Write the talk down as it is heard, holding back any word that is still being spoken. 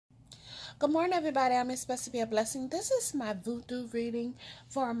Good morning, everybody. I'm supposed to be a blessing. This is my voodoo reading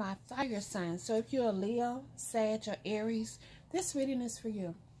for my fire sign. So if you're a Leo, Sag, or Aries, this reading is for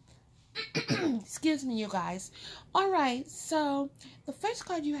you. Excuse me, you guys. All right, so the first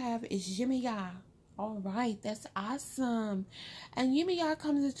card you have is Yimiya. All right, that's awesome. And Yimiya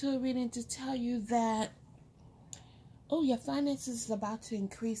comes into a reading to tell you that, oh, your finances is about to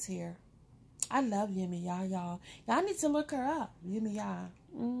increase here. I love Yimiya, y'all. Y'all need to look her up. Yimiya.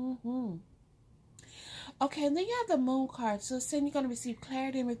 Okay, and then you have the moon card. So it's saying you're going to receive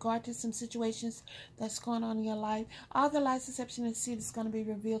clarity in regard to some situations that's going on in your life. All the lies, deception, and deceit is going to be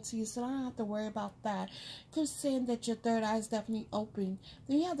revealed to you. So I don't have to worry about that. Because saying that your third eye is definitely open.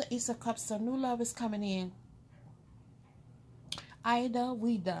 Then you have the Ace of Cups. So new love is coming in. Ida,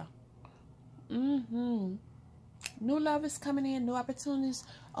 Wida. New love is coming in, new opportunities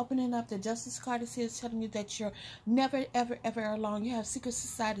opening up. The Justice card is here telling you that you're never, ever, ever alone. You have secret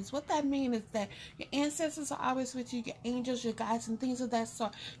societies. What that means is that your ancestors are always with you, your angels, your guides, and things of that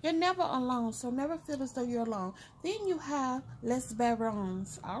sort. You're never alone, so never feel as though you're alone. Then you have Les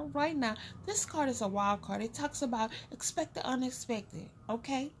Barons. All right, now, this card is a wild card. It talks about expect the unexpected,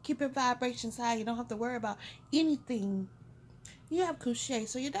 okay? Keep your vibrations high. You don't have to worry about anything. You have Couché,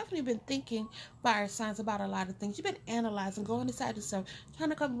 so you've definitely been thinking, fire signs, about a lot of things. You've been analyzing, going inside yourself, trying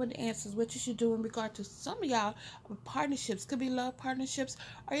to come up with the answers, what you should do in regard to some of y'all partnerships. Could be love partnerships,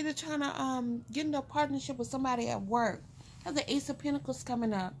 or either trying to get into a partnership with somebody at work. Have the Ace of Pentacles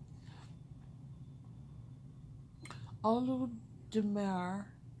coming up. Oludemare.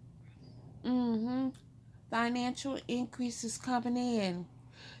 Financial increases coming in.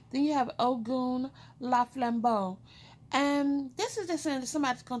 Then you have Ogun La Flambeau. And this is just saying that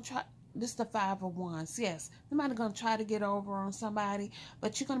somebody's going to try, this is the Five of Wands, yes. Somebody's going to try to get over on somebody,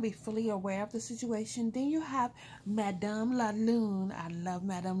 but you're going to be fully aware of the situation. Then you have Madame La Lune. I love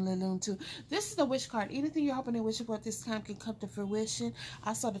Madame La Lune too. This is the Wish card. Anything you're hoping and wishing for at this time can come to fruition.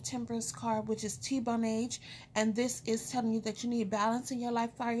 I saw the Temperance card, which is T-bone age, and this is telling you that you need balance in your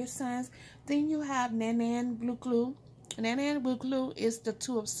life, fire signs. Then you have Nanan Blue Clue. And then Blue Clue is the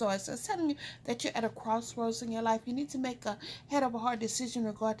Two of Swords. So it's telling you that you're at a crossroads in your life. You need to make a head of a hard decision in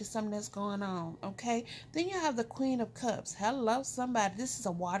regard to something that's going on, okay? Then you have the Queen of Cups. Hello, somebody. This is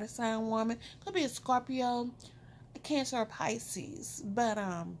a water sign woman. Could be a Scorpio, a Cancer, or Pisces. But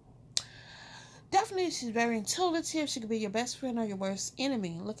definitely she's very intuitive. She could be your best friend or your worst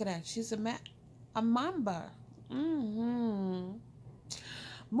enemy. Look at that. She's a mamba.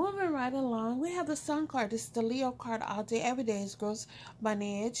 Moving right along, we have the Sun card. This is the Leo card all day, every day. It grows by an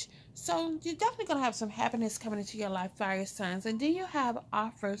edge. So you're definitely going to have some happiness coming into your life, fire signs. And then you have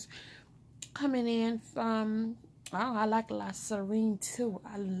offers coming in from, oh, I like La Serene too.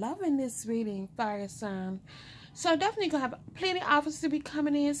 I'm loving this reading, fire sign. So definitely going to have plenty of offers to be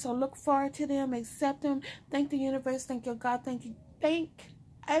coming in. So look forward to them, accept them. Thank the universe, thank your God, thank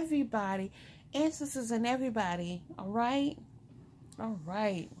everybody, ancestors and everybody, all right? All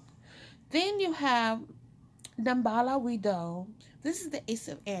right. Then you have Dambala Widow. This is the Ace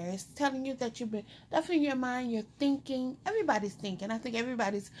of Aries, telling you that you've been definitely in your mind, you're thinking. Everybody's thinking. I think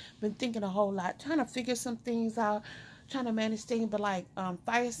everybody's been thinking a whole lot, trying to figure some things out, trying to manage things. But like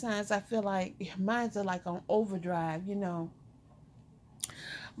fire signs, I feel like your minds are like on overdrive, you know.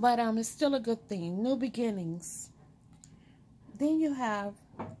 But it's still a good thing. New beginnings. Then you have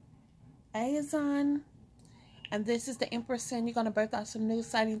Azon. And this is the Empress saying you're going to birth out some new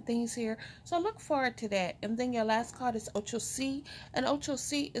exciting things here. So look forward to that. And then your last card is Ocho C. And Ocho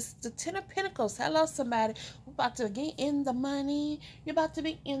C is the Ten of Pentacles. Hello, somebody. We're about to get in the money. You're about to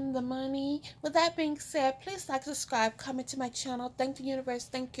be in the money. With that being said, please like, subscribe, comment to my channel. Thank the universe.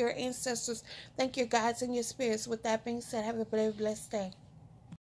 Thank your ancestors. Thank your guides and your spirits. With that being said, have a very blessed day.